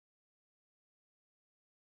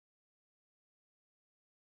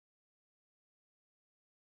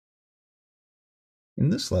In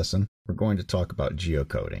this lesson, we're going to talk about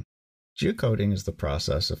geocoding. Geocoding is the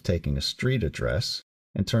process of taking a street address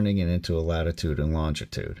and turning it into a latitude and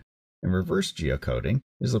longitude. And reverse geocoding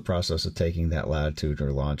is the process of taking that latitude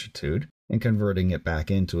or longitude and converting it back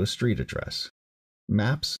into a street address.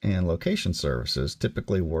 Maps and location services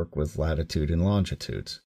typically work with latitude and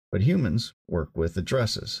longitudes, but humans work with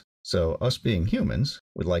addresses. So us being humans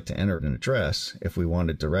would like to enter an address if we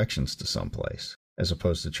wanted directions to someplace, as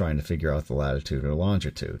opposed to trying to figure out the latitude or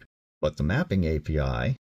longitude. But the mapping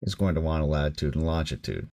API is going to want a latitude and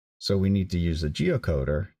longitude, so we need to use a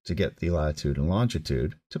geocoder to get the latitude and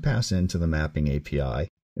longitude to pass into the mapping API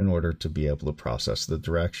in order to be able to process the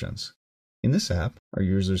directions. In this app, our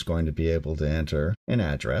user is going to be able to enter an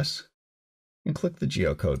address and click the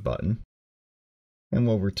geocode button, and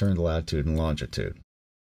we'll return the latitude and longitude.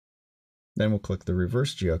 Then we'll click the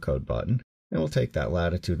reverse geocode button, and we'll take that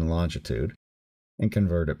latitude and longitude and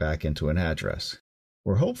convert it back into an address.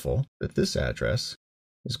 We're hopeful that this address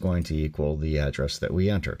is going to equal the address that we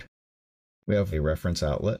entered. We have a reference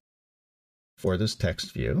outlet for this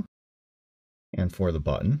text view and for the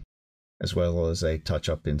button, as well as a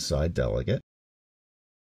touch-up inside delegate,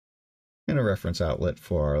 and a reference outlet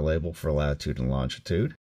for our label for latitude and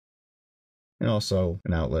longitude, and also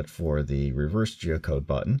an outlet for the reverse geocode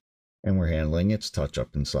button, and we're handling its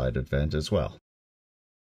touch-up inside event as well.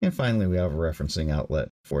 And finally, we have a referencing outlet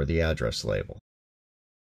for the address label.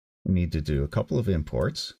 We need to do a couple of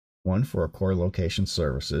imports, one for our core location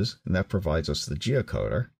services, and that provides us the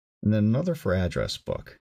geocoder, and then another for address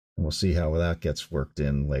book, and we'll see how that gets worked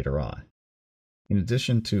in later on. In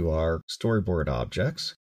addition to our storyboard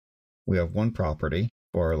objects, we have one property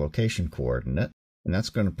for our location coordinate, and that's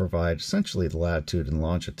going to provide essentially the latitude and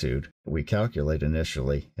longitude that we calculate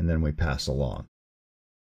initially and then we pass along.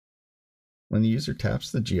 When the user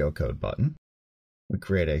taps the geocode button, we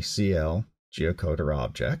create a CL geocoder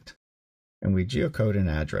object, and we geocode an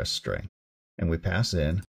address string, and we pass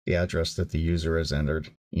in the address that the user has entered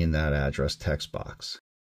in that address text box.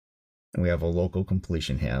 And we have a local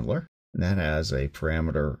completion handler, and that has a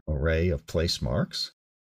parameter array of place marks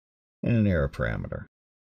and an error parameter.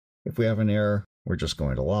 If we have an error, we're just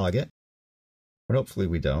going to log it, but hopefully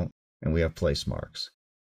we don't, and we have place marks.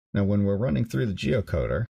 Now when we're running through the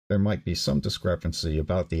geocoder, there might be some discrepancy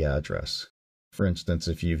about the address. For instance,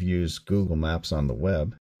 if you've used Google Maps on the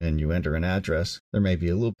web and you enter an address, there may be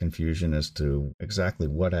a little confusion as to exactly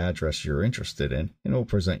what address you're interested in, and it will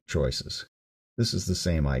present choices. This is the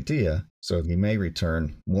same idea, so you may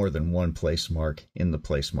return more than one place mark in the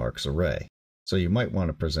place marks array. So you might want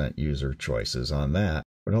to present user choices on that,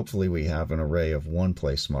 but hopefully we have an array of one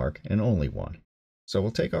place mark and only one. So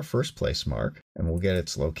we'll take our first place mark and we'll get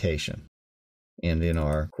its location. And in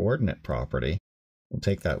our coordinate property, we'll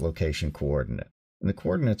take that location coordinate. And the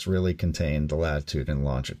coordinates really contain the latitude and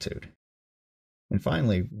longitude. And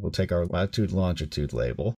finally, we'll take our latitude longitude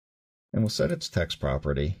label and we'll set its text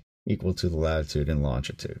property equal to the latitude and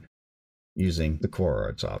longitude using the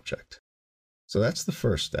coords object. So that's the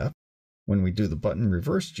first step. When we do the button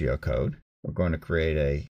reverse geocode, we're going to create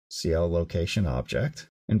a CL location object,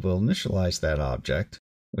 and we'll initialize that object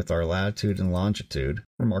with our latitude and longitude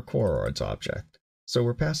from our coords object. So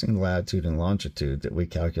we're passing the latitude and longitude that we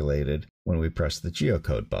calculated when we press the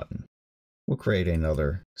geocode button. We'll create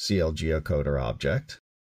another CL geocoder object,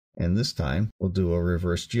 and this time we'll do a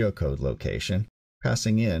reverse geocode location,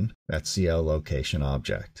 passing in that CL location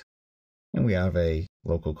object. And we have a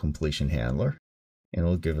local completion handler, and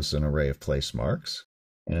it'll give us an array of place marks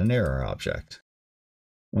and an error object.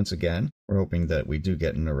 Once again, we're hoping that we do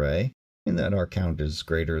get an array and that our count is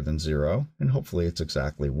greater than 0, and hopefully it's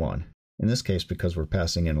exactly 1. In this case, because we're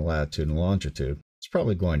passing in a latitude and longitude, it's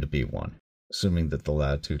probably going to be 1, assuming that the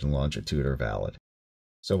latitude and longitude are valid.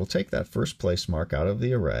 So we'll take that first place mark out of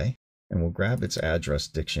the array, and we'll grab its address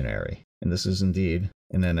dictionary, and this is indeed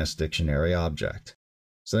an NS dictionary object.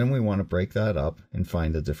 So then we want to break that up and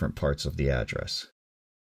find the different parts of the address.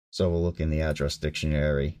 So we'll look in the address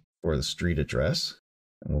dictionary for the street address,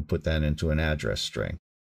 and we'll put that into an address string.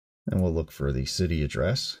 Then we'll look for the city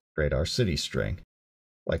address, create our city string.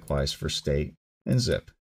 Likewise for state and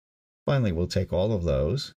zip. Finally, we'll take all of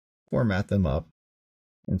those, format them up,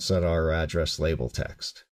 and set our address label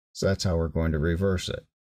text. So that's how we're going to reverse it.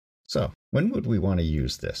 So, when would we want to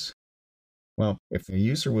use this? Well, if the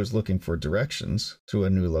user was looking for directions to a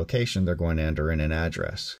new location, they're going to enter in an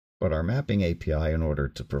address. But our mapping API, in order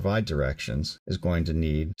to provide directions, is going to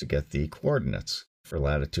need to get the coordinates for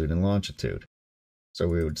latitude and longitude. So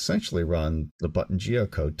we would essentially run the button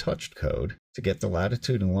geocode touched code to get the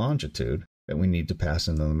latitude and longitude that we need to pass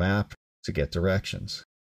into the map to get directions.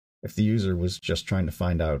 If the user was just trying to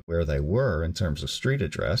find out where they were in terms of street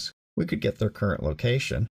address, we could get their current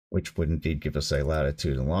location, which would indeed give us a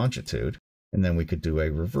latitude and longitude, and then we could do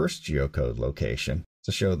a reverse geocode location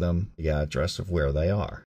to show them the address of where they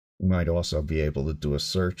are. We might also be able to do a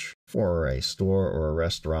search for a store or a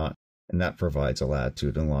restaurant, and that provides a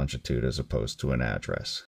latitude and longitude as opposed to an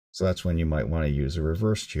address. So that's when you might want to use a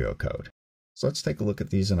reverse geocode. So let's take a look at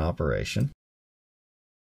these in operation.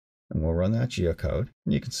 And we'll run that geocode,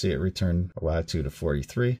 and you can see it returned a latitude of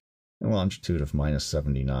 43 and a longitude of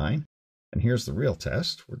 -79. And here's the real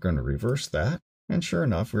test. We're going to reverse that. And sure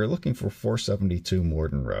enough, we were looking for 472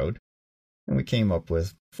 Morden Road, and we came up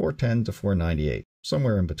with 410 to 498,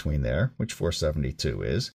 somewhere in between there, which 472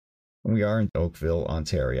 is. And we are in Oakville,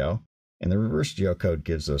 Ontario, and the reverse geocode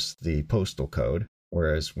gives us the postal code,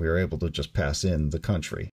 whereas we are able to just pass in the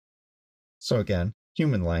country. So again,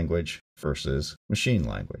 human language versus machine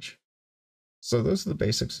language. So those are the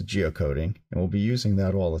basics of geocoding, and we'll be using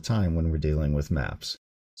that all the time when we're dealing with maps.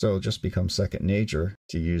 So it'll just become second nature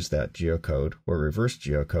to use that geocode or reverse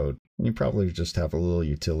geocode, and you probably just have a little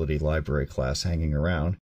utility library class hanging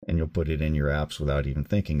around, and you'll put it in your apps without even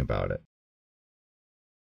thinking about it.